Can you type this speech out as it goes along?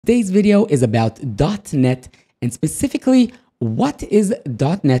Today's video is about .NET and specifically what is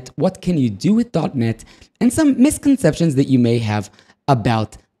 .NET, what can you do with .NET, and some misconceptions that you may have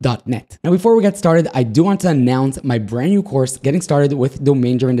about .NET. Now, before we get started, I do want to announce my brand new course, Getting Started with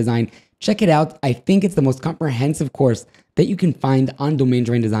Domain-Driven Design. Check it out. I think it's the most comprehensive course that you can find on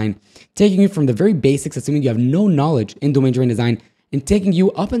domain-driven design, taking you from the very basics, assuming you have no knowledge in domain-driven design, and taking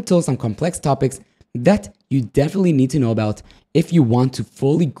you up until some complex topics that you definitely need to know about if you want to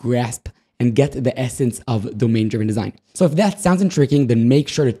fully grasp and get the essence of domain-driven design. So if that sounds intriguing, then make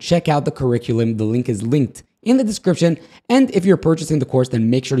sure to check out the curriculum. The link is linked in the description. And if you're purchasing the course, then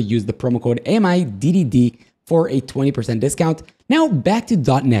make sure to use the promo code AMIDDD for a 20% discount. Now back to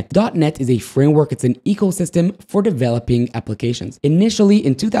 .NET. .NET is a framework. It's an ecosystem for developing applications. Initially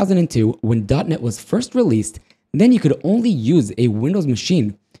in 2002, when .NET was first released, then you could only use a Windows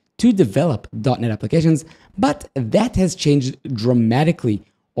machine to develop .NET applications, but that has changed dramatically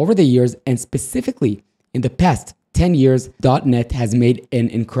over the years, and specifically in the past 10 years, .NET has made an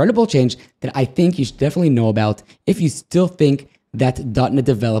incredible change that I think you should definitely know about if you still think that .NET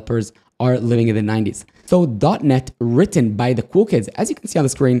developers are living in the 90s. So .NET, written by the cool kids, as you can see on the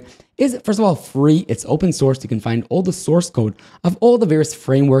screen, is first of all free. It's open source. You can find all the source code of all the various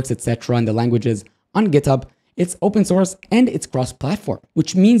frameworks, etc., and the languages on GitHub. It's open source and it's cross-platform,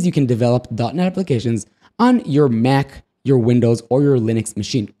 which means you can develop .NET applications on your Mac, your Windows, or your Linux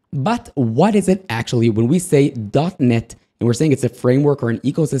machine. But what is it actually when we say .NET and we're saying it's a framework or an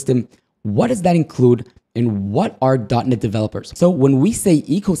ecosystem? What does that include and what are .NET developers? So when we say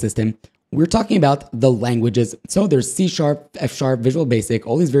ecosystem, we're talking about the languages. So there's C#, F#, Visual Basic,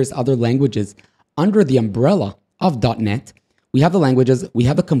 all these various other languages under the umbrella of .NET. We have the languages, we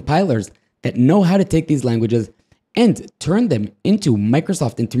have the compilers that know how to take these languages and turn them into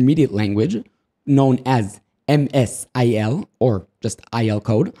Microsoft Intermediate Language, known as MSIL, or just IL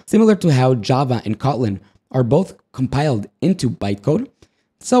code, similar to how Java and Kotlin are both compiled into bytecode.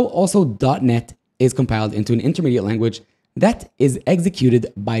 So also .NET is compiled into an intermediate language that is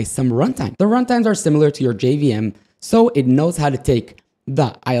executed by some runtime. The runtimes are similar to your JVM, so it knows how to take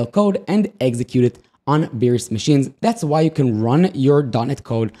the IL code and execute it on various machines. That's why you can run your .NET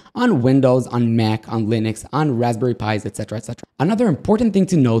code on Windows, on Mac, on Linux, on Raspberry Pis, etc., etc. Another important thing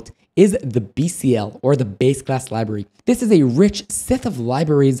to note is the BCL, or the base class library. This is a rich set of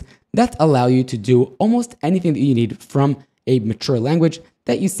libraries that allow you to do almost anything that you need from a mature language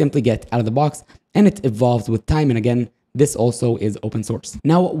that you simply get out of the box, and it evolves with time. And again, this also is open source.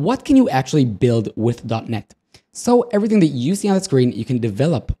 Now, what can you actually build with .NET? So everything that you see on the screen, you can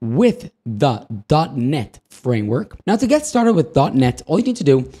develop with the .NET framework. Now, to get started with .NET, all you need to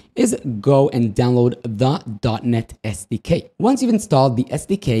do is go and download the .NET SDK. Once you've installed the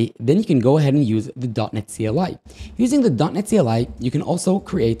SDK, then you can go ahead and use the .NET CLI. Using the .NET CLI, you can also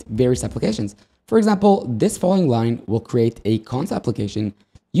create various applications. For example, this following line will create a console application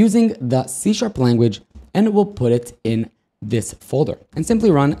using the C# language, and we'll put it in this folder and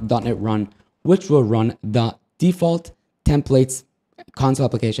simply run .NET run, which will run the default templates console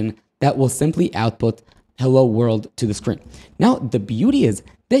application that will simply output hello world to the screen. Now, the beauty is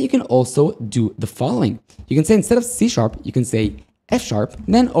that you can also do the following. You can say, instead of C#, you can say F#.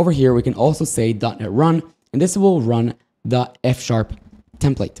 Then over here, we can also say .NET run, and this will run the F#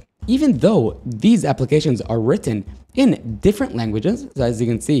 template. Even though these applications are written in different languages, so as you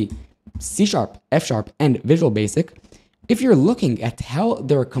can see, C#, F#, and Visual Basic, if you're looking at how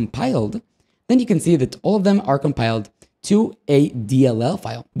they're compiled, then you can see that all of them are compiled to a DLL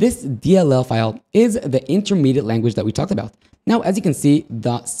file. This DLL file is the intermediate language that we talked about. Now, as you can see,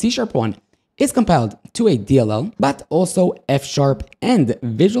 the C# one is compiled to a DLL, but also F# and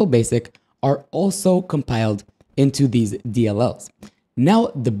Visual Basic are also compiled into these DLLs.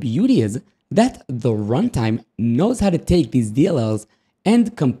 Now, the beauty is that the runtime knows how to take these DLLs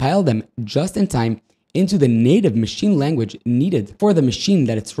and compile them just in time into the native machine language needed for the machine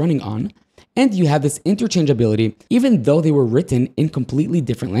that it's running on. And you have this interchangeability, even though they were written in completely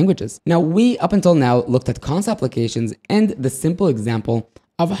different languages. Now, we up until now looked at console applications and the simple example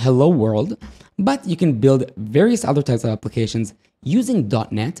of hello world, but you can build various other types of applications using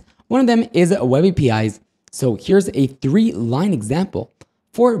 .NET. One of them is web APIs. So here's a 3-line example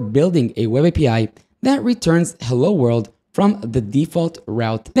for building a web API that returns hello world from the default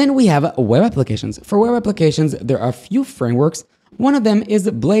route. Then we have web applications. For web applications, there are a few frameworks. One of them is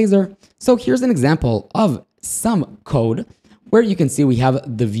Blazor. So here's an example of some code where you can see we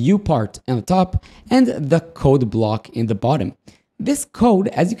have the view part on the top and the code block in the bottom. This code,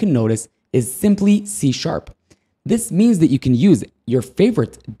 as you can notice, is simply C#. This means that you can use your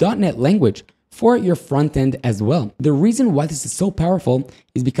favorite .NET language for your front end as well. The reason why this is so powerful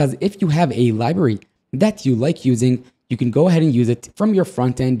is because if you have a library that you like using, you can go ahead and use it from your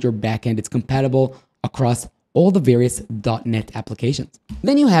front end, your back end. It's compatible across all the various .NET applications.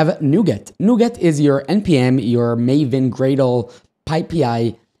 Then you have Nuget. Nuget is your NPM, your Maven, Gradle,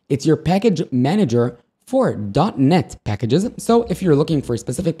 PyPI. It's your package manager for .NET packages. So if you're looking for a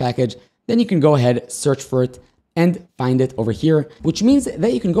specific package, then you can go ahead, search for it, and find it over here, which means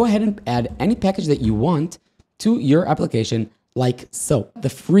that you can go ahead and add any package that you want to your application like so. The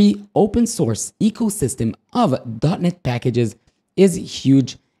free open source ecosystem of .NET packages is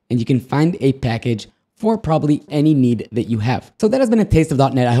huge, and you can find a package for probably any need that you have. So that has been a taste of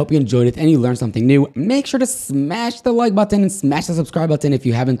 .NET. I hope you enjoyed it and you learned something new. Make sure to smash the like button and smash the subscribe button if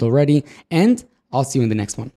you haven't already, and I'll see you in the next one.